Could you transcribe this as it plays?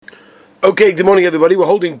Okay, good morning everybody. We're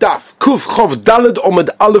holding Daf Kuf Chov Daled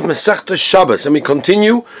Omid Aleph Masechta Shabbos, and we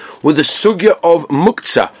continue with the sugya of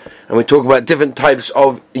muktzah, and we talk about different types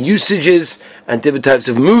of usages and different types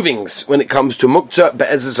of movings when it comes to muktzah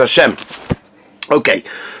be'ezus Hashem. Okay,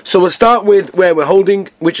 so we'll start with where we're holding,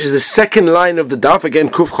 which is the second line of the Daf,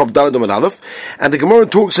 again Kuf Chov Daled Omid Aleph, and the Gemara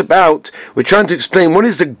talks about, we're trying to explain what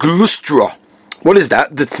is the glustra. What is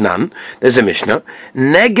that? D'tnan. There's a Mishnah.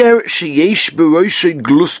 Neger sheyesh b'roshei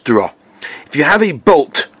glustra. If you have a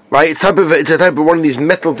bolt, right, it's a type of one of these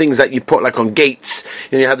metal things that you put like on gates,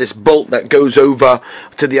 and you have this bolt that goes over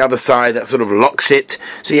to the other side that sort of locks it.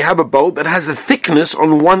 So you have a bolt that has a thickness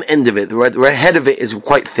on one end of it, the head of it is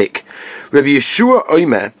quite thick. Rabbi Yeshua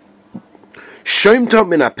Omer, Shomta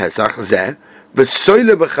min ha-Pesach zeh,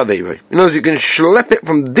 v'tsoyle b'chaveiroi. In other words, you can schlep it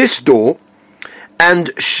from this door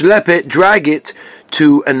and drag it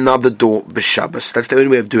to another door b'Shabbos. That's the only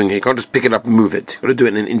way of doing it. You can't just pick it up and move it. You've got to do it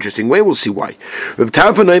in an interesting way. We'll see why. No, it's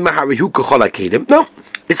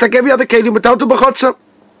like every other kelim without the b'chotza.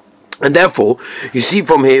 And therefore, you see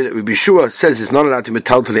from here that Rabbi Yeshua says it's not allowed to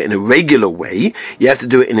metaltal it in a regular way. You have to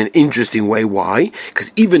do it in an interesting way. Why?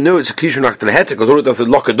 Because even though it's a klishon achteleheta, because all it does is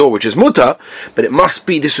lock a door, which is mutter, but it must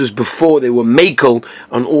be, this was before they were makel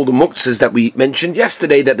on all the muktzahs that we mentioned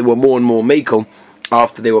yesterday, that there were more and more makel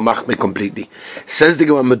after they were machmeh completely. Says the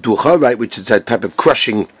Gemara meducha, right, which is a type of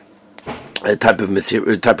crushing type of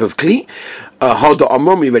material, type of kli. Hada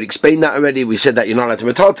amram, we already explained that already. We said that you're not allowed to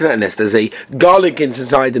metaltal it unless there's a garlic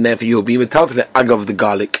inside, and therefore you'll be metaltal it agav the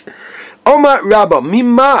garlic. Omar Rabba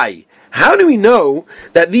mimai. How do we know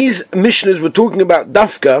that these mishnahs were talking about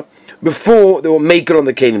dafka before they were making on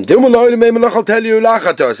the kelim?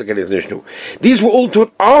 These were all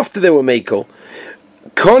taught after they were makel.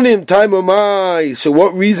 Konim time omai. So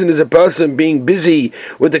what reason is a person being busy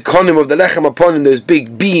with the konim of the lechem upon him, those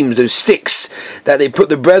big beams, those sticks that they put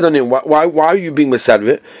the bread on him? Why are you being masad of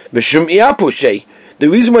it? Mishum iapushe. The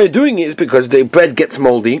reason why you're doing it is because the bread gets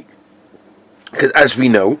moldy. Because as we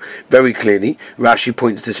know very clearly, Rashi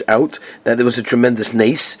points this out, that there was a tremendous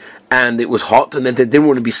nace, and it was hot, and then they didn't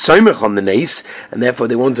want to be soimach on the nace, and therefore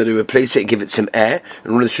they wanted to replace it, give it some air,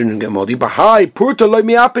 and one of the children get moldy. But hi, purta loy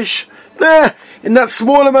miapish. In that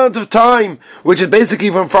small amount of time, which is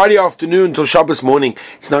basically from Friday afternoon until Shabbos morning,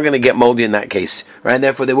 it's not going to get moldy in that case, right? And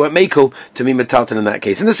therefore they weren't makel to be metalton in that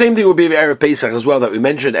case. And the same thing will be with Erev Pesach as well, that we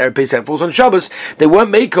mentioned. Erev Pesach falls on Shabbos. They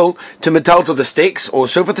weren't makel to metalton the sticks,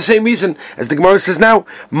 also for the same reason as the Gemara says now,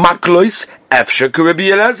 maklois efsha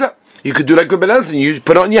k'Rabbi Elazar. You could do like Rabbi Elazar, and you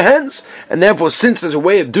put it on your hands. And therefore, since there's a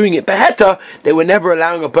way of doing it beheta, they were never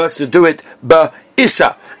allowing a person to do it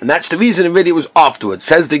ba'issa. And that's the reason, and really it was afterwards.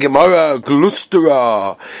 Says the Gemara,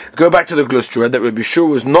 glustra. Go back to the glustra, that Rabbi Yeshua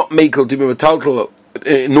was not makel to be metaltal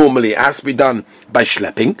normally. It has to be done by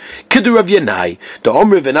schlepping. Kidu Rav Yanai, the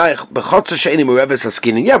Omri V'nai b'chotza she'eni mereves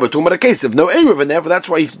haskinin. Yeah, we're talking about a case of no eruv, and therefore that's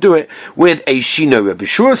why you have to do it with a shino. Rabbi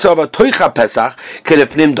Yeshua sava toicha pesach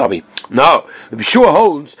kelefnim dami. No, Rabbi Yeshua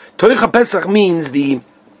holds toicha pesach means the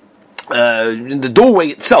in the doorway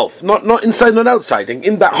itself, not inside, not outside,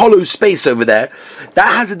 in that hollow space over there, that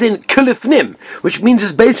has a din kilifnim, which means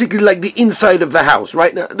it's basically like the inside of the house,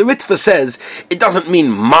 right? Now, the Ritva says it doesn't mean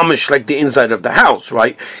mamish like the inside of the house,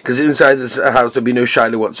 right? Because inside the house there'll be no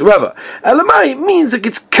shiloh whatsoever. Elamai means like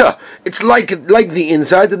it's like the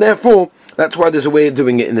inside, and therefore that's why there's a way of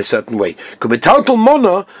doing it in a certain way. Kubetaltal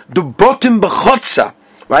mona the bottom bechotza.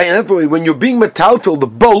 Right, and therefore, when you're being metaltal, the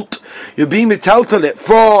bolt, you're being metaltal it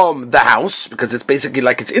from the house, because it's basically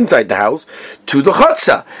like it's inside the house, to the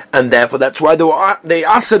chotza. And therefore, that's why they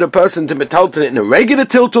asked a person to metaltal it in a regular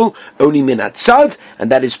tiltal, only minat tzad, and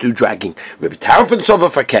that is through dragging. Rabbi Tarfon Sova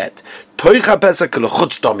Faket, Toicha Pesach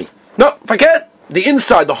L'chutz Domi. No, Faket. The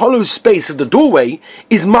inside, the hollow space of the doorway,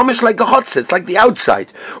 is mamish like a chotza. It's like the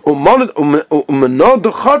outside. And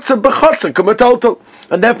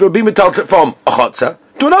therefore, you'll be metaltal from a chotza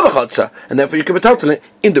to another chotza, and therefore you can metaltal it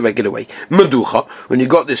in the regular way. Meducha, when you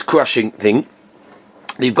got this crushing thing,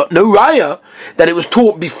 you've got no raya that it was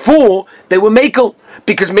taught before they were makel,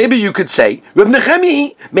 because maybe you could say Reb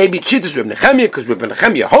Nechemia, maybe it's Reb Nechemia, because Reb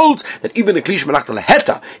Nechemia holds that even a klish malach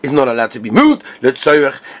leheta is not allowed to be moved,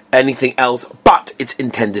 letzorech anything else but its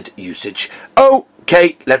intended usage.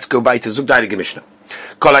 Okay, let's go back to Zugdai Gemishna.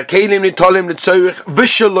 Kol hakelim nitolim letzorech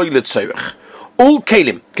v'shaloi letzorech. All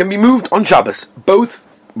kelim can be moved on Shabbos, both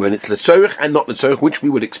when it's letzorech and not letzorech, which we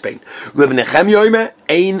will explain. Reb Nechemia Omer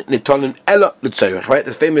ein nitolim ela letzorech. Right,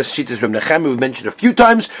 the famous sheet is Reb Nechemia we've mentioned a few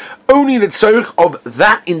times. Only letzorech of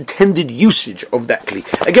that intended usage of that kli.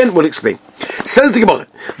 Again, we'll explain. Says the Gemara,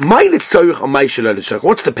 my letzorech or my shelo letzorech.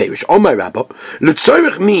 What's the parish? On my rabbi,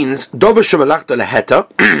 letzorech means dover shemalachta leheta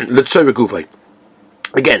letzorech uvay.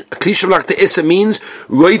 Again, Kli Shalachta Issa means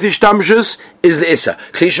Roiv Ishtamshus is the Issa.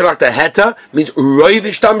 Kli Shalachta Heta means Roiv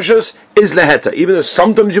Ishtamshus is the Heta. Even though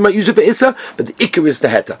sometimes you might use it for Issa, but the Ikar is the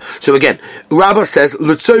Heta. So again, Rabbah says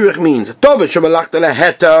L'tzorich means Tova Shemalachta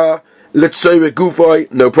LeHeta L'tzorich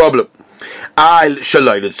Gufoi, no problem.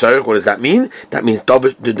 Shaloi L'tzorich, what does that mean? That means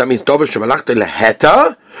Tova Shemalachta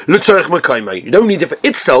LeHeta L'tzorich Makaimai. You don't need it for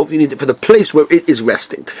itself, you need it for the place where it is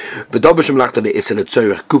resting. V'Tova Shemalachta LeIssa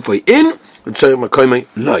L'tzorich Gufoi in L'tzorich Makaimai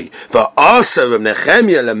Loi. V'Asa Reb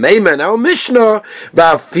Nechemia L'Meima in our Mishnah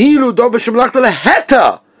V'Afilu Tova Shemalachta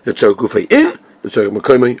LeHeta L'tzorich Gufoi in L'tzorich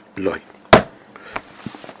Makaimai Loi.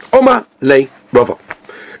 Oma Le Rava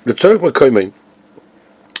L'tzorich Makaimai.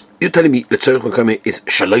 You're telling me L'tzorich Makaimai is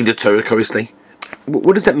Shaloi L'tzorich Haristei?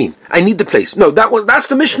 What does that mean? I need the place. No, that's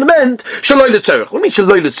the Mishnah meant. Shaloi L'tzorich. What do you mean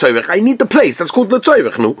Shaloi L'tzorich? I need the place. That's called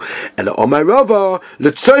L'tzorich, no? And Omar Rava,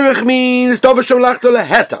 L'tzorich means Dava Shalachta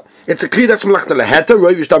Leheta. It's a kli that's Shalachta Leheta.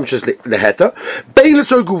 Roiv Yishtamshus Leheta. Bein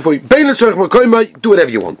L'tzorich Gufoi. Bein L'tzorich Makaimai. Do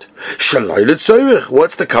whatever you want. Shaloi L'tzorich.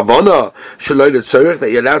 What's the kavana? Shaloi L'tzorich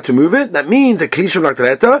that you're allowed to move it. That means a kli Shalachta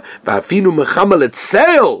Leheta. Va'afinu Mechama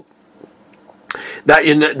L'tzeil. That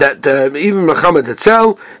even Muhammad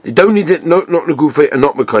itself, they don't need it, not Negufa and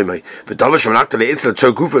not Mekoimai. For Davash Manakta Isla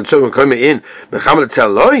so Gufa and so Mekoimai in Muhammad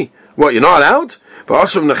itself loy. What, you're not allowed? But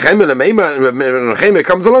also Nechemia and Nechemia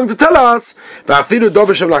comes along to tell us Va'afidu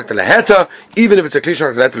Davash Manakta Leheta, even if it's a Klish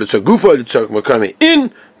Manakta Leheta so Gufa and so Mekoimai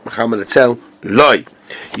in Muhammad itself loy.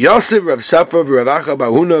 Yosef Rav Safa Rav Acha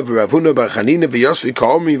Bahuna Rav Huna Bar Chanina V'Yosef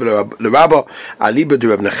Kaomi V'Rabba Aliba de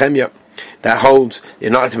Rav Nechemia. That holds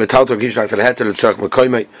you're not to metaltal kishlach to the heter l'tzorch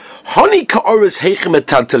mekoimai. Hani ka'oras heichem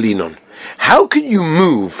metaltalinon. How can you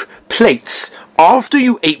move plates after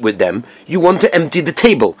you ate with them? You want to empty the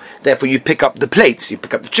table, therefore you pick up the plates. You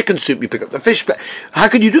pick up the chicken soup. You pick up the fish plate. How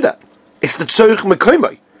could you do that? It's the tzorch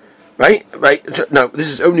mekoimai, right? Now this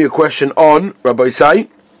is only a question on Rabbi Sai.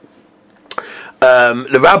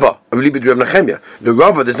 The Rabbah of Libid Rav Nechemia. The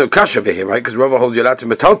Rava, there's no kasha over here, right? Because Rava holds you allowed to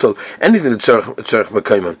metaltal anything that's tzorch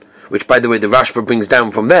mekoimai. Which, by the way, the Rashba brings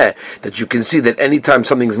down from there that you can see that anytime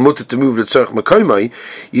something's mutter to move the tzorch mekoimai,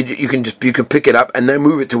 you can pick it up and then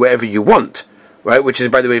move it to wherever you want, right? Which is,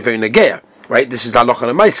 by the way, very negea, right? This is halacha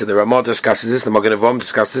and ma'aseh. The Ramah discusses this. The Magen Avraham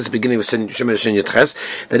discusses this. At the beginning of Shemin Shin Yitches,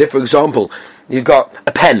 that if, for example, you've got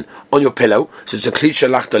a pen on your pillow, so it's a kli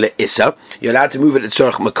shalachta le'issa, you're allowed to move it to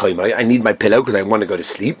tzorch mekoimai. I need my pillow because I want to go to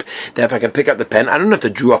sleep. Therefore, I can pick up the pen. I don't have to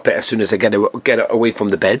drop it as soon as I get it away from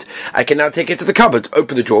the bed. I can now take it to the cupboard,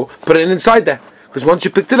 open the drawer, put it inside there. Because once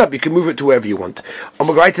you picked it up, you can move it to wherever you want. I'm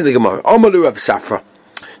going to write in the Gemara. Amalu Rav Safra.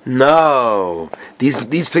 No,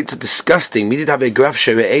 these plates are disgusting. We did have a graf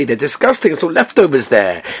she'ei. They're disgusting. So leftovers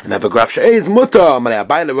there, and have a graf she'ei is mutter.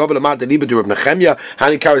 How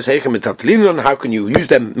can you use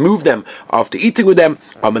them, move them after eating with them?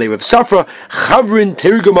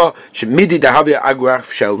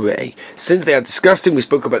 Since they are disgusting, we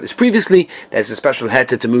spoke about this previously. There's a special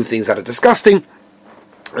heta to move things that are disgusting,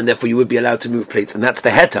 and therefore you would be allowed to move plates, and that's the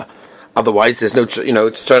heta. Otherwise, there's no, it's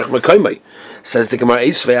tzorch mekoimai. Says the Gemara,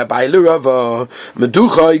 Eisvei Abai Rava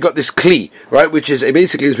Meducha. You got this kli, right? Which is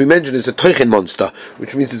basically, as we mentioned, is a toichin monster,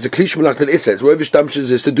 which means it's a kli shmalach that it says wherever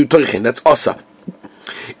shtamshes is to do toichin. That's osa.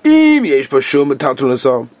 Im yesh b'shum metaltul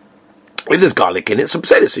asam. If there's garlic in it, so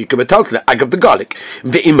say this, so you can metaltul it. I give the garlic.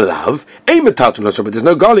 Ve'im lav ein metaltul asam, but there's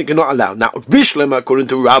no garlic, you're not allowed. Now, Bishlema according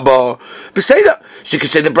to Rabbah, Beseda. So you can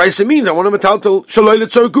say the brisa means I want to metaltul shaloi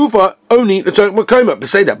letzor gufa only letzor mekoima.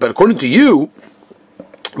 Beseda, but according to you,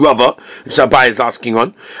 Rava, which Abai is asking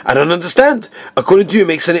on, I don't understand. According to you, it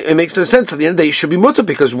makes no sense. At the end of the day, it should be mutter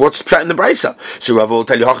because what's prat in the brisa? So Rava will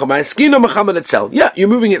tell you, yeah, you're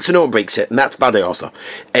moving it so no one breaks it, and that's Badei also.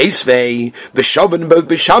 Eisvei, Veshavan, both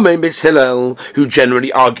Bishamay and Bis Hillel, who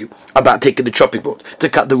generally argue about taking the chopping board to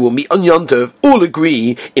cut the raw meat on Yontov, all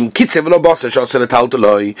agree in Kitzev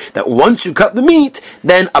that once you cut the meat,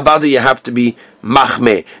 then Abada you have to be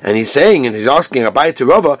machmeh. And he's saying, and he's asking Abai to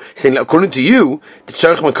Rava, he's saying, according to you, the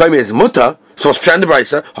tzorch mekoimai is mutter, so it's pshat in the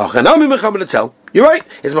brisa, hachanami mechamed etzel. You're right,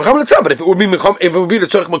 it's mechamed etzel, but if it would be the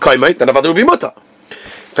tzorch mekoimai, then Abada would be mutter.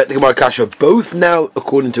 In fact, the Gemara Kasha, both now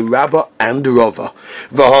according to Rabbah and Rava.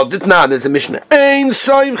 V'haditnan, there's a Mishnah, ein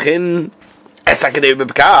soimchin,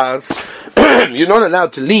 because you're not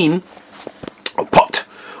allowed to lean a pot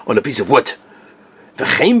on a piece of wood.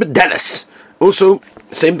 V'chein bedelis. Also,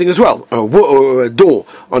 same thing as well, or a door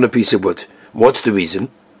on a piece of wood. What's the reason?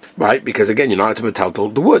 Right, because again, you're not allowed to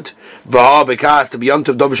metaltal the wood. Because to be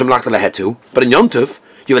Yontov Dovisham Lachta Lehetu, but in Yontov,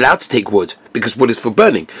 you're allowed to take wood, because wood is for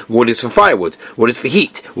burning, wood is for firewood, wood is for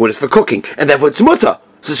heat, wood is for cooking, and therefore it's mutter.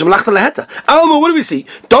 So Shem Lachta Leheta. Alma, what do we see?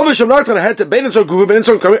 Dovisham Lachta Leheta, Ben and Guva, Ben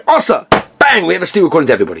and Kami, Osa. bang, we have a steer according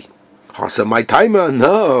to everybody. Hasa my timer,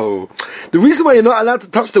 no. The reason why you're not allowed to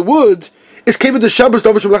touch the wood is the Shabbos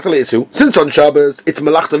dovish melachta leisu. Since on Shabbos it's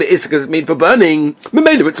melachta leisu because it's made for burning.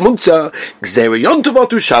 Memela it's muktzah. Gzeira yontiv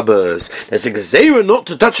otu Shabbos. There's a gzeira not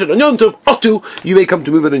to touch it on yontiv. Otu you may come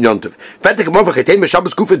to move it on yontiv. Fatik amavach etem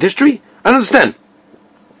Shabbos kufa history. I don't understand.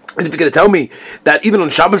 And if you're going to tell me that even on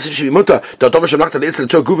Shabbos it should be mutter, that dovish melachta leisu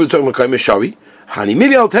to kufa to mekayim shari. Hani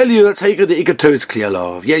maybe I'll tell you that's how you get the ikar is clear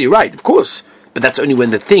love. Yeah, you're right, of course. But that's only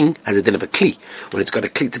when the thing has a din of a kli. When it's got a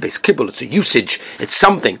kli, it's a base kibbul, it's a usage, it's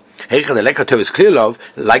something. Like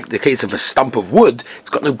the case of a stump of wood, it's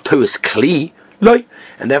got no toes kli,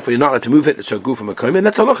 and therefore you're not allowed to move it, it's so gufa makoime, and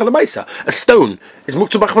that's halacha lemaisa. A stone is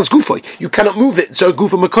muktzah b'chmas gufoi. You cannot move it, it's so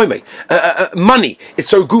gufa makoime. Money, it's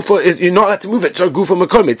so gufa, you're not allowed to move it, it's so gufa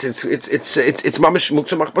makoime. It's mamish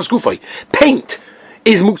muktzah b'chmas gufoi. Paint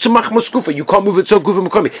is muktzah maskufa. You can't move it so gufa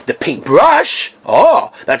makomi. The paintbrush,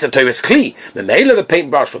 that's a teres kli. The nail of the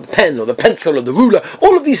paintbrush, or the pen, or the pencil, or the ruler,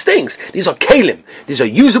 all of these things, these are kalim. These are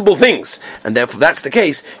usable things, and therefore that's the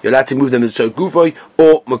case. You're allowed to move them in so gufa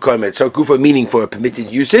or makomi. So gufa meaning for a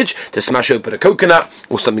permitted usage to smash open a coconut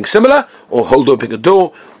or something similar, or hold open a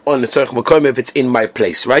door. On the tzarech makom if it's in my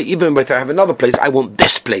place, right? Even if I have another place, I want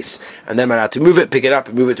this place, and then I'm allowed to move it, pick it up,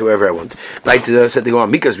 and move it to wherever I want. Like said, they go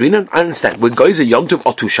on Mikas Rinan. I understand. When guys are yontiv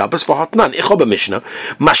otu Shabbos for hatnan, ich habe Mishnah,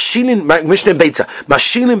 Mashilin Beitza,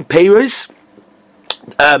 Mashilin Peiros.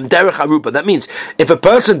 Derech Aruba. That means if a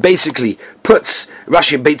person basically puts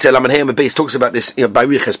Rashi and Beitza Laman and base talks about this, by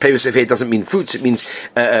Riches Peiros if it doesn't mean fruits, it means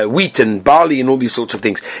wheat and barley and all these sorts of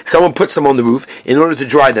things. Someone puts them on the roof in order to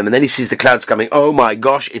dry them, and then he sees the clouds coming. Oh my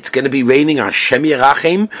gosh, it's going to be raining. Hashem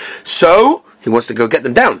Yerachem. So he wants to go get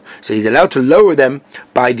them down. So he's allowed to lower them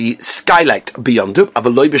by the skylight beyond of a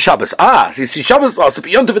loy b'Shabbos. So you see Shabbos also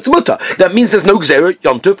beyond it's mutter. That means there's no gzera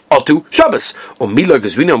yontiv otu Shabbos. Or milo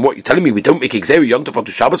gazvina, and what you're telling me, we don't make gzera yontiv otu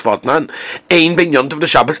Shabbos for atnan. Ein ben yontiv the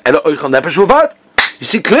Shabbos ela oichal nefesh uvad. You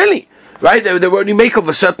see clearly, right? They were only make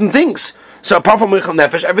of certain things. So apart from oichal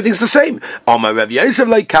nefesh, everything's the same. Amar Rav Yosef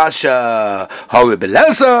like kasha, Hori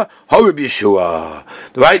Beleza, Hori Yeshua.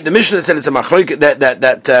 Right? The Mishnah said it's a machloek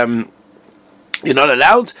that you're not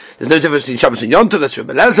allowed. There's no difference between Shabbos and Yontiv. That's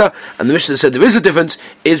Rebbe Lezer. And the Mishnah said there is a difference.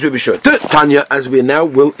 Is Rebbe Shua Tanya, as we now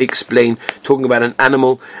will explain, talking about an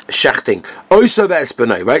animal shechting. Oiso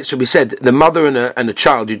ve'espanai, right? So we said the mother and a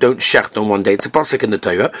child you don't shecht on one day. It's a pasuk in the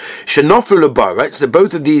Torah. Shenofru lebar, right? So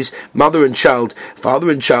both of these father and child,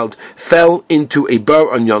 fell into a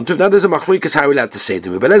bar on Yontiv. Now there's a machlikas how we're allowed to say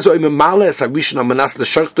them. Rebbe Lezer oime male esarishon amanas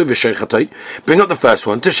l'shechto v'shechatoi. Bring up the first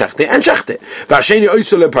one to shechte and shechte. V'asheni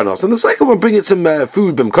oiso lepanos. And the second one, bring it some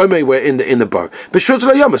food b'mkome where in the bar. B'shur to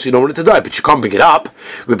yamas, you don't want it to die, but you can't bring it up.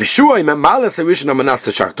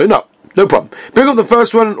 No problem. Bring up the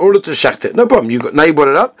first one in order to shecht it. No problem. Now you brought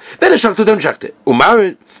it up. Then a shecht don't shecht it.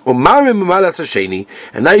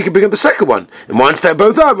 And now you can bring up the second one. And once they're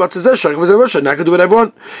both up, what is that? Now I can do whatever I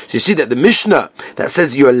want. So you see that the Mishnah that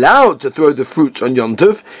says you're allowed to throw the fruits on Yom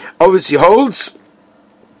Tov obviously holds.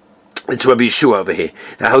 It's Rabbi Yeshua over here.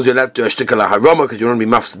 That holds you allowed to ashtikala haroma because you don't want to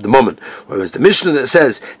be mafsed at the moment. Whereas the Mishnah that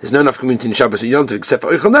says there's no enough community in Shabbos and Yom Tov except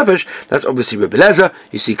for Oichel Nefesh, that's obviously Rebbe Lezer.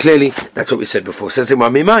 You see clearly, that's what we said before. Says him,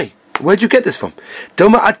 where'd you get this from? Maybe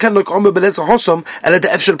only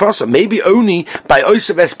by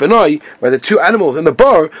Oisav Espanoi, where the two animals in the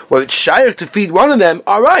bar, where it's shayach to feed one of them,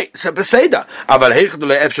 alright, so Beseda.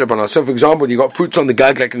 So for example, you got fruits on the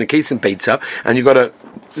gag, like in the case in Pizza, and the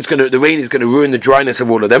rain is going to ruin the dryness of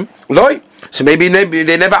all of them. So maybe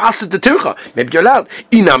they never asked the turcha. Maybe you're allowed.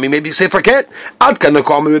 Inami, maybe you say forget. When did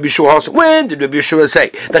Rabbi Yeshua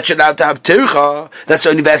say that you're allowed to have turcha? That's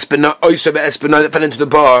only Vespena that fell into the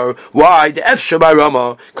bar. Why? The F by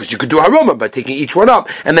Rama. Because you could do harama by taking each one up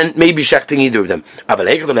and then maybe shechting either of them.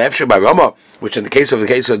 By Rama, which in the case of the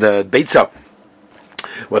Beitza,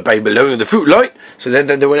 by belonging to the fruit, so then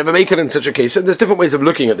they will never make it in such a case. So there's different ways of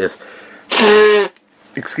looking at this.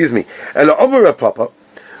 Excuse me. Papa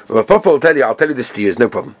will tell you, I'll tell you this to you, no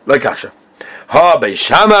problem. Like Asha. Ha Bei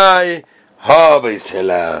Shammai, ha Bei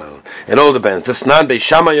Hillel. It all depends. This Nan Bei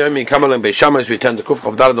Shammai, Yomi Kamal Bei Shammai, as we turn to Kuf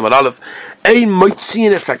Chav Daled Amar Aleph. Ein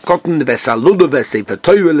Moitzin es Hakotten Vesalulu Vesefer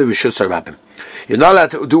Torah Levishus Rabim. You're not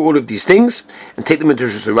allowed to do all of these things and take them into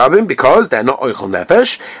Rishus Rabbim because they're not Oichel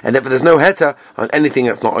Nefesh, and therefore there's no heta on anything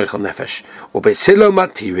that's not Oichel Nefesh. Or Beis Hillel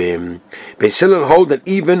Matirim. Beis Hillel hold that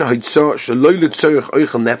even Haitzah Shaloi L'Tzorich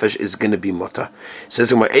Oichel Nefesh is going to be Mutter.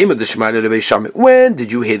 Says in my aim of the Shemai of Beis Shammai. When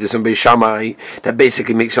did you hear this on Beis Shammai? That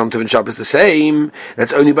basically makes Yom Tov and Shabbos the same.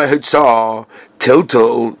 That's only by Haitzah. Till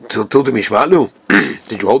Mishmalu.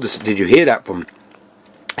 Did you hold this? Did you hear that from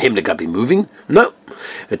Him the be moving? No.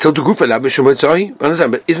 Tilta gufa lab mishum.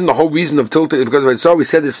 Understand? But isn't the whole reason of tilta because of Hitzah? We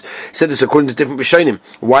said this according to different Rishonim.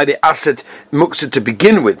 Why they asked muksa to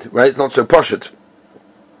begin with, right? It's not so poshut.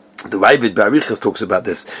 The Ravid Barichas talks about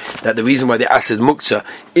this, that the reason why they asked muksa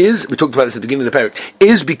is, we talked about this at the beginning of the parak,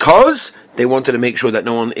 is because they wanted to make sure that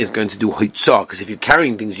no one is going to do Hitzah, because if you're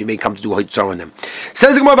carrying things, you may come to do Hitzah on them.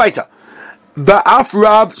 Says the Gemara Baita, Ba'af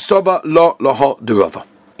Rav Soba Lo Loho Derava.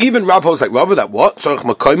 Even Rav holds like Rav, that what? Tzorech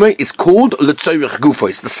Makoimai is called L'Tzorech Gufo.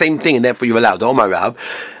 It's the same thing, and therefore you're allowed. Omar Rav,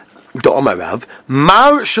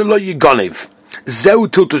 Mar Shelo Yigonev. Zeu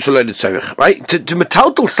Tiltu Shelo L'Tzorech. Right? To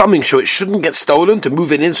metaltal something so it shouldn't get stolen, to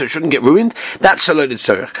move it in so it shouldn't get ruined, that's Shelo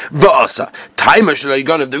L'Tzorech. V'asa. Timer Shelo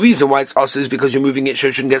Yigonev. The reason why it's asa is because you're moving it so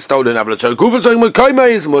it shouldn't get stolen. Av L'Tzorech Gufo Tzorech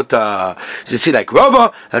Makoimai is muta. So you see like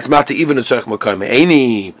Rav, that's matter even L'Tzorech Makoimai.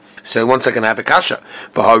 Aini. So 1 second I have a kasha.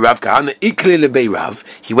 Rav Kahana ikli lebei Rav.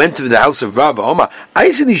 He went to the house of Rav. Omar,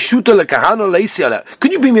 Aisini shuta lekahana leisiala.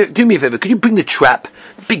 Could you do me a favor? Could you bring the trap,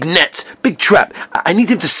 big net, big trap? I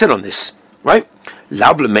need him to sit on this, right?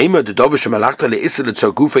 Lav lemeima the dovish malachta leisel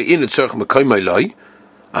tzogufa in tzorch makoymai loy.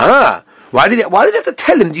 Why did he have to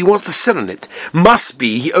tell him that he wants to sit on it? Must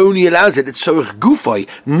be he only allows it at Tzorech Gufay,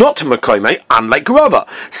 not Makoimai, unlike Rava.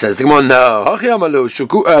 Says the Gemara, no.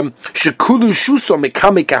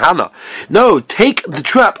 No, take the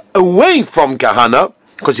trap away from Kahana,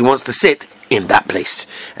 because he wants to sit in that place.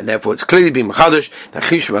 And therefore it's clearly being Machadash, that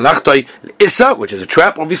Chish Malachtai Issa, which is a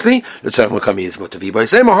trap, obviously, Tzorech Makoimai is Mutavi.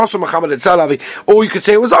 Or you could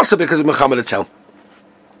say it was also because of Muhammad itself.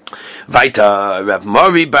 Vaita Rav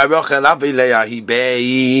Mori Baruch Elavileya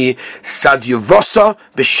Hibei Sadyavosa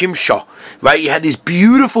B'Shimsha. Right, he had these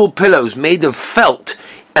beautiful pillows made of felt,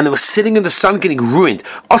 and they were sitting in the sun getting ruined.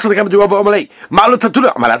 Also, they come to Rav Amalei. Am I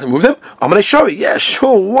allowed to move them? Amalei Shori. Yeah,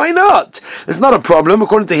 sure. Why not? It's not a problem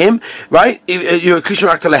according to him. Right? If you're a Klishim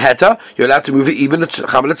Akta Leheta, you're allowed to move it even at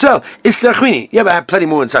Chamal Etzel. Islachini. Yeah, but I have plenty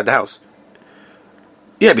more inside the house.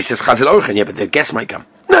 Yeah, but he says Chazal Orchen. Yeah, but the guests might come.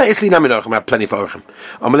 No, it's li nami I have plenty for orchem.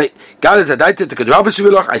 Amalei, Gal is a daite to Kedravas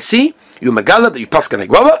Viloch. I see you Megala that you pass like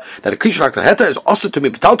Rava that a Klishim Akta Leheta is also to me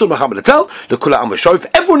Betalto Machamal Etzel. The Kula Amashoif.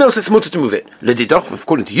 Everyone else is mutter to move it. Ledidach,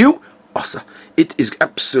 according to you. Asa. It is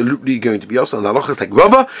absolutely going to be asa. And the halachas like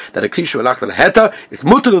Rava that a Klishim Akta Leheta is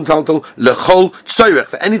mutter and taltal lechol tzoyrech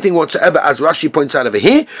for anything whatsoever, as Rashi points out over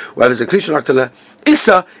here. Whereas a Klishim Akta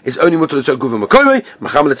Issa is only mutter to guva makoymai.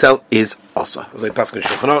 Machamal Etzel is asa. As I pass in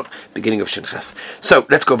Shulchan Aruch, beginning of Shinches. So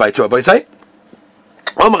let's go by to Rabbi Say.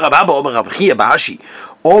 Omar Rav Abba, Omar Rav Chia Ba'ashi,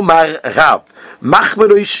 Omar Rav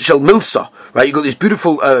Machmeroish Shel Milsa. Right, you got these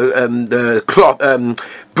beautiful cloth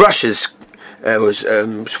brushes.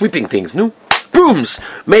 Sweeping things, no? Brooms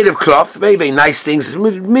made of cloth, very, very nice things. It's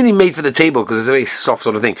mainly made for the table because it's a very soft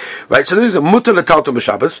sort of thing, right? So those are mutter letalto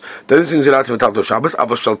b'Shabbos. Those things are allowed to letalto Shabbos.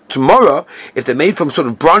 Avashal tomorrow, if they're made from sort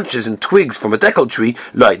of branches and twigs from a decal tree,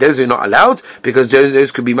 like those are not allowed because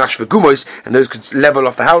those could be mashed for gumos and those could level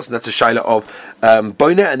off the house, and that's a shaila of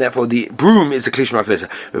boina, and therefore the broom is a klishma later.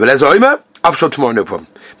 Avashal tomorrow, no problem.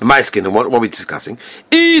 But my skin and what we're discussing.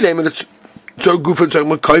 So Gufa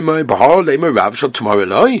Makoimai Bahal Lema Rav shall tomorrow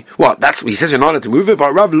lie. What? That's what he says you're not allowed to move it.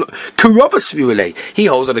 Rav Karavas Viulei. He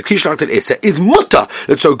holds that a Klishnak Issa is Mutta.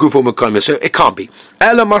 Let's so Gufa Makoimai. So it can't be.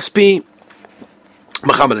 Ella must be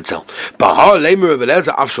Muhammad itself. Bahal Lema Rav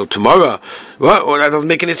Eleza Avshal tomorrow. Well, that doesn't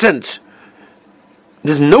make any sense.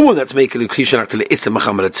 There's no one that's making a Klishnak to Issa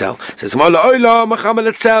Muhammad itself. Says Mala Muhammad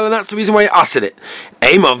itself, and that's the reason why he asked it.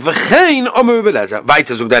 Ema v'chein Omer Beleza.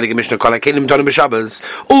 Weiter zog der Mishnah Kol HaKelim Tonim B'Shabbos.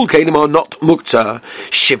 All Kelim are not Muktzah.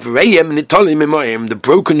 Shivreim Nitolim Emayim. The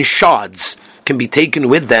broken shards can be taken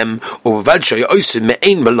with them, or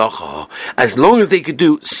as long as they could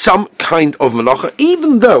do some kind of malacha,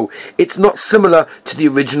 even though it's not similar to the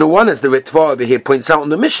original one, as the Ritva over here points out in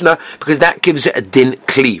the Mishnah, because that gives it a din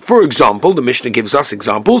kli. For example, the Mishnah gives us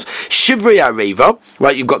examples. Shivrei areva,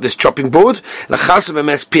 right? You've got this chopping board.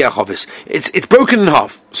 It's broken in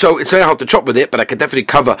half, so it's very hard to chop with it, but I can definitely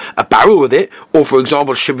cover a barrel with it. Or for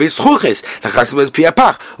example, shivrei schuches,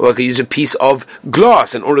 or I can use a piece of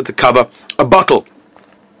glass in order to cover a bottle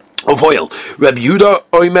of oil. Reb Yehuda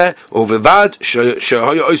oime overvad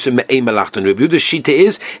shehoya oisem me'ei melachta. And Reb Yehuda's shita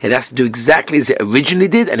is it has to do exactly as it originally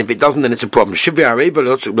did, and if it doesn't, then it's a problem. Shivrei areva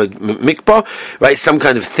lotzuk mikpa, right? Some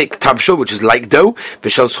kind of thick tavshel, which is like dough.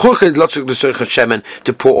 V'shel schuchet lotzuk l'soichet shemen,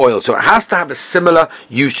 to pour oil. So it has to have a similar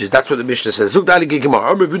usage. That's what the Mishnah says. Zuk dali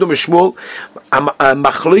gigimar. Reb Yehuda mishmul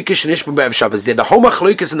machloikish nishbu be'ev Shabbos. The whole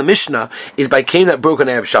machloikis in the Mishnah is by came that broke on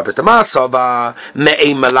erev Shabbos. The Masava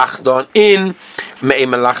me'ei melachta in Me'ei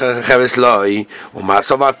malacha acheres loi,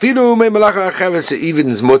 u'masava afilu me'ei malacha acheres even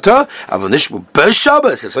is mutter, avon nishbu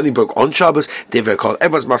b'Shabbos. If something broke on Shabbos, they're called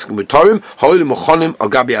everyone's masking mutarim, holim uchonim al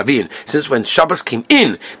gabi avin. Since when Shabbos came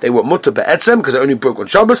in, they were mutter be'etzem because they only broke on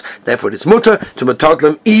Shabbos. Therefore, it's mutter to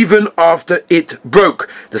matatlam even after it broke.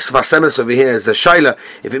 The svasemes over here is a shaila.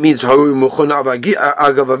 If it means holim uchonim al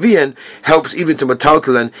gabi avin, helps even to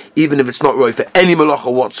matatlan, even if it's not right for any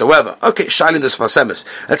malacha whatsoever. Okay, shaila the svasemes.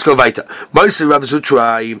 Let's go weiter. Ma'aser Rav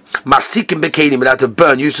Zutrai, masikim bekelim, without to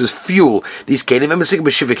burn, uses fuel. These kelim and masikim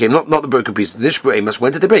b'shivikim, not the broken pieces. The nishbu amos,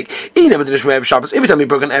 when did they break? Erev Shabbos. Every time you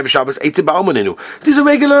broke an Erev Shabbos, eitzim ba'almaninu. These are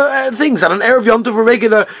regular things that an Erev Yom Tov a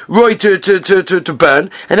regular roy to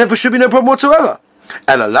burn, and therefore should be no problem whatsoever.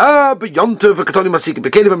 Elala b'Yom Tov v'katoni masikim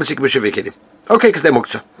bekelim and masikim b'shivikim. Okay, because they're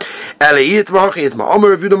muktzah. Eliyit v'hachiyit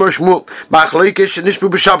ma'omer Rav Yudah Mar Shmuel ma'achloikis nishbu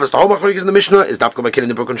b'Shabbos. The whole machloikis in the Mishnah is dafka by killing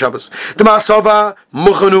the broken Shabbos. The ma'asava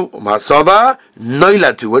muchanu ma'asava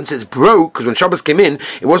noilatu. Once it's broke, because when Shabbos came in,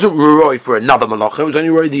 it wasn't roy for another malacha. It was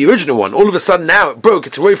only roy the original one. All of a sudden now it broke.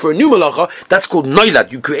 It's roy for a new malacha. That's called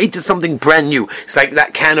noilad. You created something brand new. It's like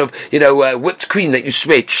that can of whipped cream that you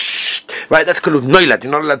spray. Right? That's called noilad.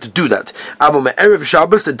 You're not allowed to do that. Avo me'erev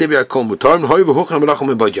Shabbos the divya kol mutarim hoy v'huchan malachim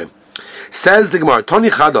me'bodyem. Says the Gemara, Tani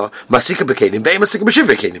Chada, Masika Bekenim, Ve Masika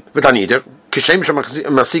Beshivakenim. V'Tani Yidach, Kishem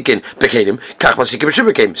Masikin Bekenim, Kach Masika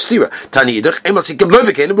Beshivakenim. Stira, Tani Yidach, Masikim Lo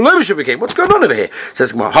Bekenim, Lo Beshivakenim. What's going on over here?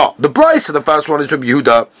 Says the Gemara, the price of the first one is Rabbi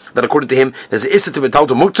Yehuda, that according to him, there's the Issa to Metal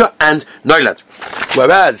to Mukta and Noilat.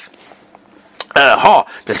 Whereas,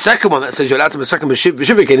 the second one that says you're allowed to Masaka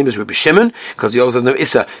Beshivakenim is Rabbi Shimon, because he also has no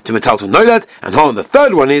Issa to Metal to Noilat, and the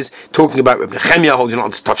third one is talking about Rabbi Nechemia, holding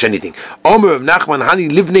not to touch anything. Omer of Nachman Hani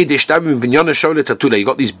Livnei Deshtabim Vinyana Sholet Tatula. You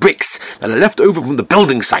got these bricks that are left over from the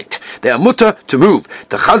building site. They are mutter to move.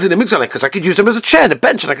 The Chazin and Mixalek, because I could use them as a chair and a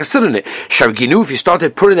bench, and I can sit on it. Sharginu, if you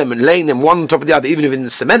started putting them and laying them one on top of the other, even if you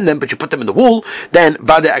didn't cement them, but you put them in the wall, then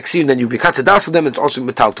Vade Aksim, then you be katzadas for them, and it's also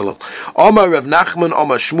Metal Talal. Omer of Nachman,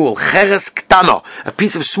 Omer Shmuel, Cheres Ktana,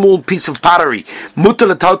 a small piece of pottery. Mutter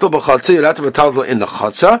Metaltal b'chatzah, you're allowed to Metaltal in the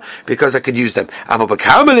chatzah, because I could use them. Avo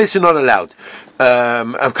b'karmelis, you're not allowed.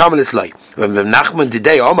 Karmelis lay. When Nachman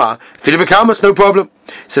today, Omar, Philip Karmelis, no problem.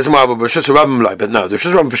 Says Ma'avo b'shus Rabbim lay, but no, the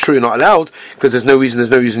shus Rabbim for sure you're not allowed, because there's no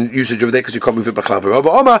reason usage over there, because you can't move it b'chlav.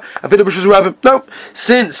 Omar, Philip b'shus Rabbim, no.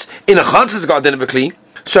 Since in a chatzah it's got a din of a kli,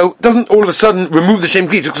 so it doesn't all of a sudden remove the shem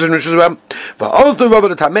kli just because it's Rosh Hashanah. For also the Rabba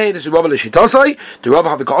the Tamei, this is Rabba the Shitasai. The Rabba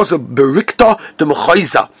have also berikta the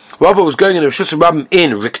mechayza. Rabba was going in a Rosh Hashanah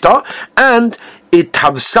in Rikta, and it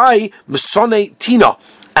havsai mesone tina,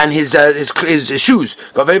 and his shoes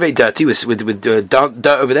got very very dirty with dirt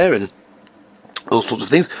over there and all sorts of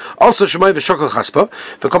things. Also, Shemai v'shokol chaspa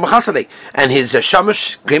v'komachasale, and his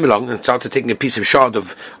shamash came along and started taking a piece of shard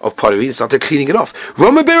of pottery and started cleaning it off.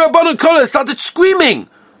 Roma b'Rabbanan Kola started screaming.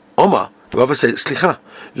 Omar, Rava said, Slicha,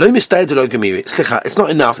 lo mistayed lo gemiri. Slicha, it's not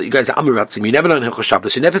enough that you guys are amiratzim. You never learn Hilchos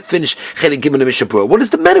Shabbos. You never finish Chelik Gimel and Mishabura. What is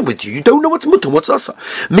the matter with you? You don't know what's mutter, what's asa.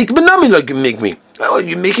 Mikbenami lo gemigmi. Oh,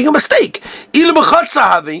 you're making a mistake.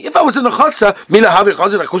 If I was in a chatzah,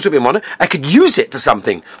 I could use it for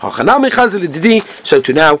something. So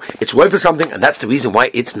to now, it's worth for something, and that's the reason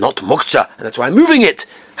why it's not muktzah, and that's why I'm moving it.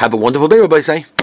 Have a wonderful day, Rabbi say.